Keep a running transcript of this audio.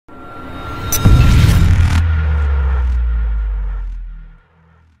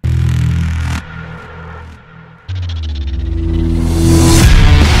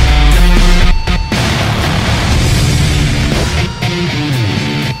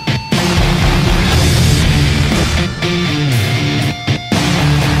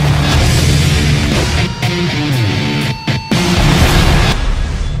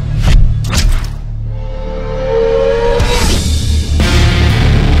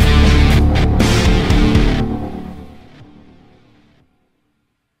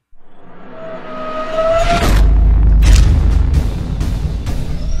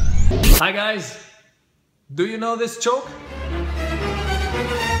Guys, do you know this choke?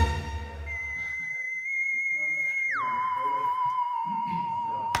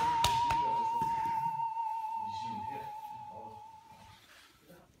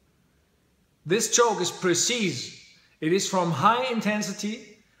 This choke is precise. It is from high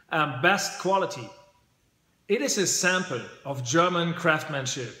intensity and best quality. It is a sample of German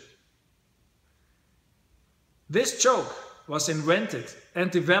craftsmanship. This choke was invented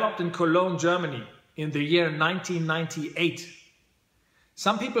and developed in Cologne, Germany in the year 1998.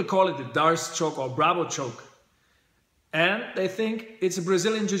 Some people call it the Darce choke or Bravo choke, and they think it's a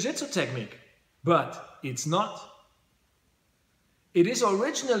Brazilian Jiu-Jitsu technique, but it's not. It is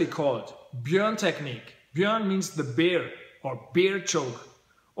originally called Bjørn technique. Bjørn means the bear or bear choke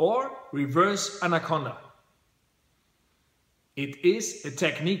or Reverse Anaconda. It is a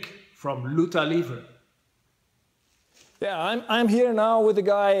technique from Luta Livre. Yeah, I'm here now with the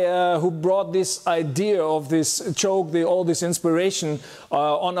guy who brought this idea of this choke, all this inspiration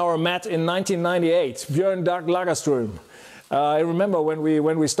on our mat in 1998, Bjørn Dag Lagerström. I remember when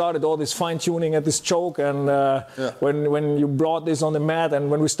we started all this fine-tuning at this choke, and when you brought this on the mat, and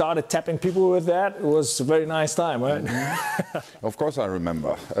when we started tapping people with that, it was a very nice time, right? Mm-hmm. Of course I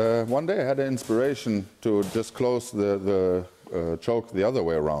remember. One day I had an inspiration to just close the choke the other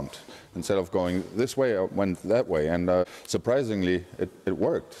way around. Instead of going this way, I went that way, and surprisingly it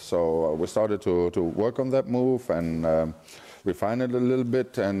worked. So we started to work on that move and refine it a little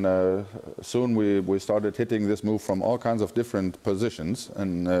bit, and soon we started hitting this move from all kinds of different positions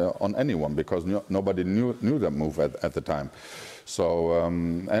and on anyone, because nobody knew that move at the time. So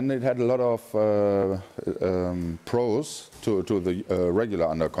and it had a lot of pros to the regular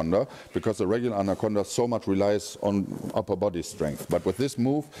Anaconda, because the regular Anaconda so much relies on upper body strength. But with this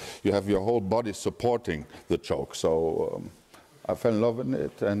move, you have your whole body supporting the choke. So I fell in love with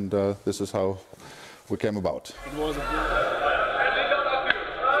it, and this is how we came about. It was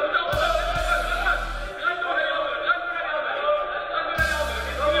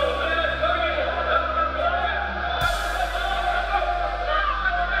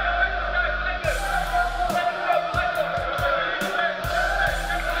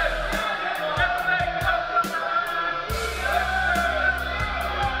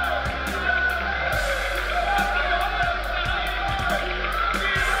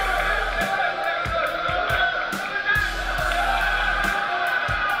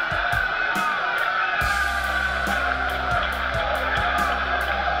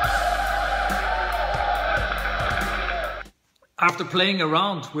After playing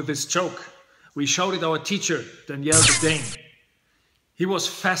around with this choke, we showed it our teacher, Daniel the Dane. He was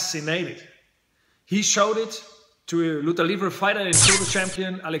fascinated. He showed it to a Luta Livre fighter and silver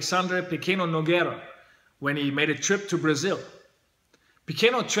champion Alexandre Pequeno Nogueira when he made a trip to Brazil.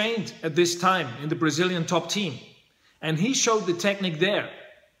 Pequeno trained at this time in the Brazilian top team, and he showed the technique there.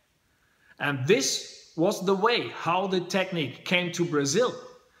 And this was the way how the technique came to Brazil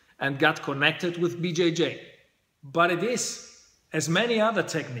and got connected with BJJ. But it is, as many other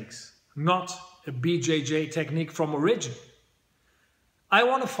techniques, not a BJJ technique from origin. I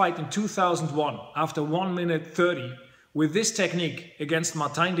won a fight in 2001 after 1 minute 30 with this technique against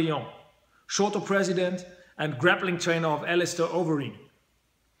Martin de Jong, Shorter president and grappling trainer of Alistair Overeem.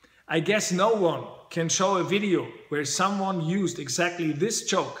 I guess no one can show a video where someone used exactly this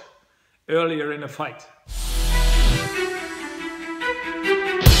choke earlier in a fight.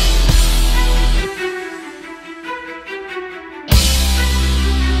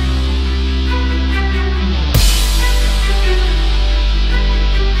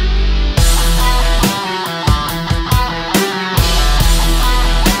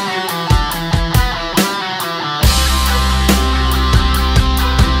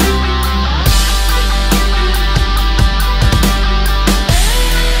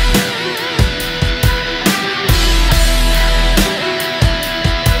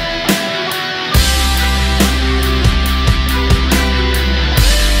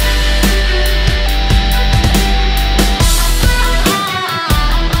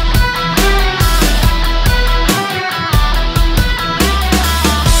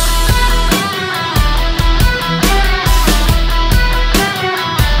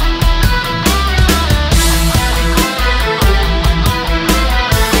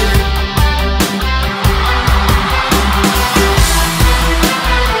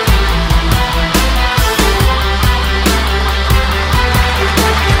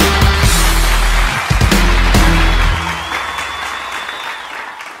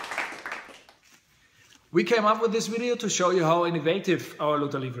 We came up with this video to show you how innovative our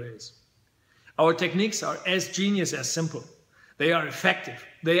Luta Livre is. Our techniques are as genius as simple. They are effective,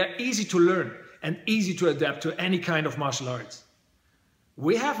 they are easy to learn and easy to adapt to any kind of martial arts.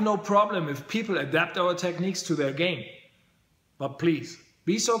 We have no problem if people adapt our techniques to their game. But please,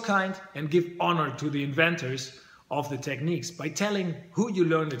 be so kind and give honor to the inventors of the techniques by telling who you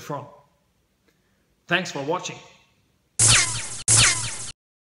learned it from. Thanks for watching.